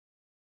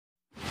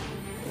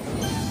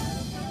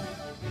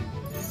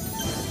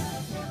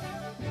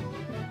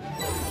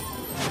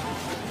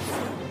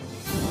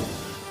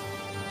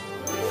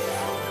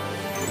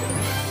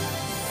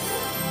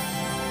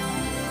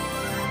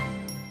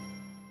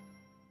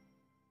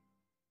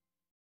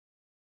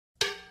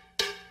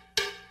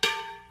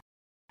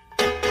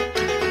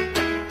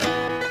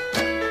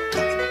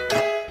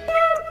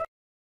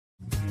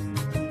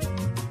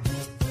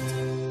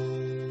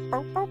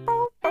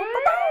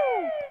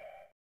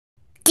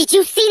Did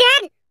you see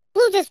that?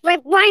 Blue just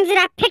ripped rhymes in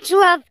that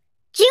picture of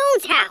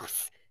June's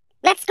house.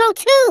 Let's go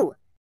too.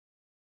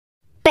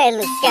 Better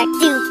look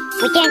Skidoo,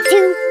 we can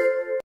too.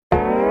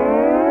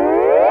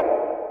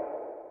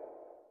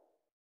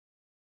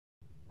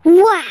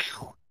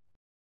 Wow!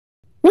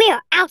 We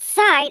are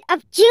outside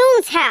of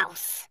June's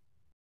house.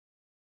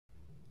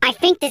 I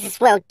think this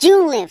is where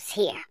June lives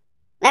here.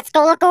 Let's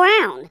go look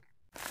around.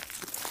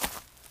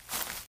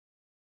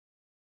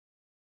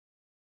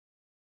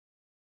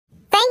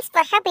 Thanks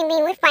for helping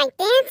me with my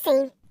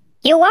dancing.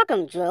 You're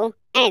welcome, Drew,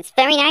 and it's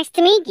very nice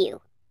to meet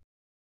you.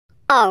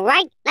 All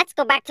right, let's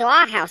go back to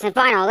our house and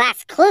find our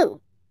last clue.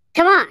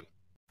 Come on.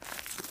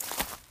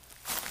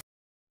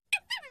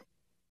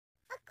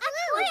 A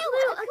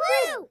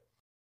clue!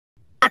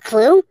 A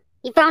clue?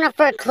 You found a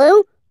third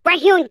clue? Right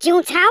here in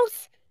June's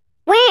house?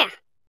 Where?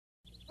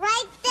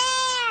 Right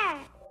there!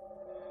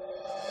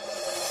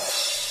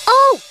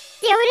 Oh,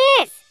 there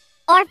it is!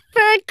 Our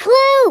third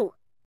clue!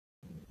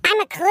 I'm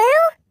a clue?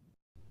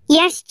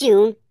 Yes,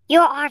 June,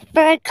 you're our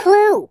third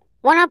clue.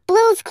 One of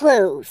Blue's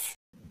clues.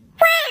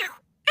 Wow!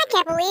 I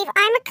can't believe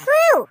I'm a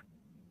clue!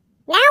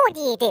 Now what do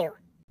you do?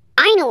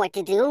 I know what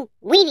to do.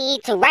 We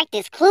need to write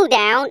this clue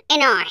down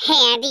in our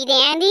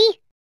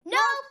handy-dandy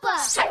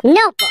Notebook!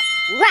 notebook.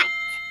 Right.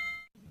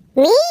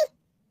 Me?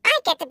 I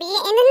get to be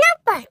in the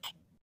notebook.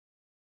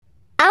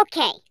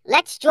 Okay,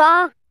 let's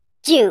draw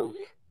June.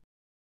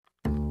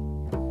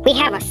 We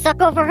have a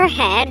circle for her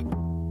head,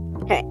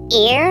 her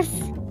ears,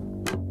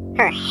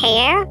 her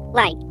hair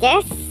like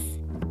this,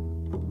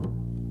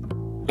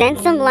 then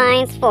some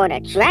lines for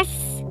the dress,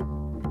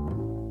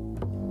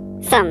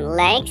 some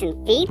legs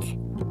and feet,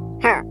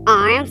 her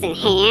arms and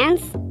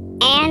hands,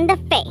 and the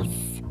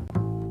face.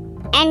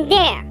 And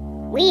there,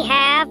 we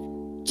have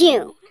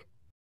June.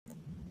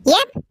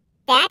 Yep,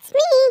 that's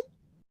me.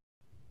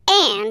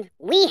 And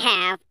we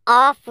have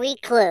all 3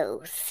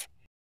 clues.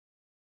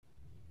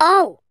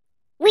 Oh,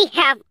 we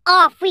have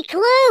all 3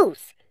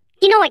 clues.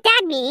 You know what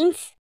that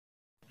means?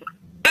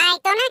 I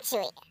don't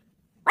actually.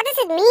 What does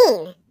it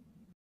mean?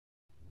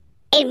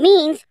 It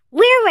means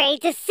we're ready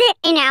to sit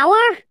in our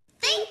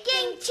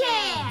Thinking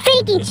chair!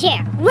 thinking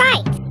chair,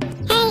 right?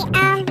 Hey,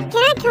 can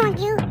I come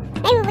with you?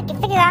 Maybe we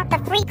can figure out the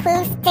 3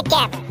 clues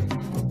together.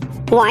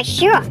 Why,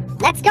 sure.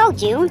 Let's go,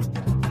 June.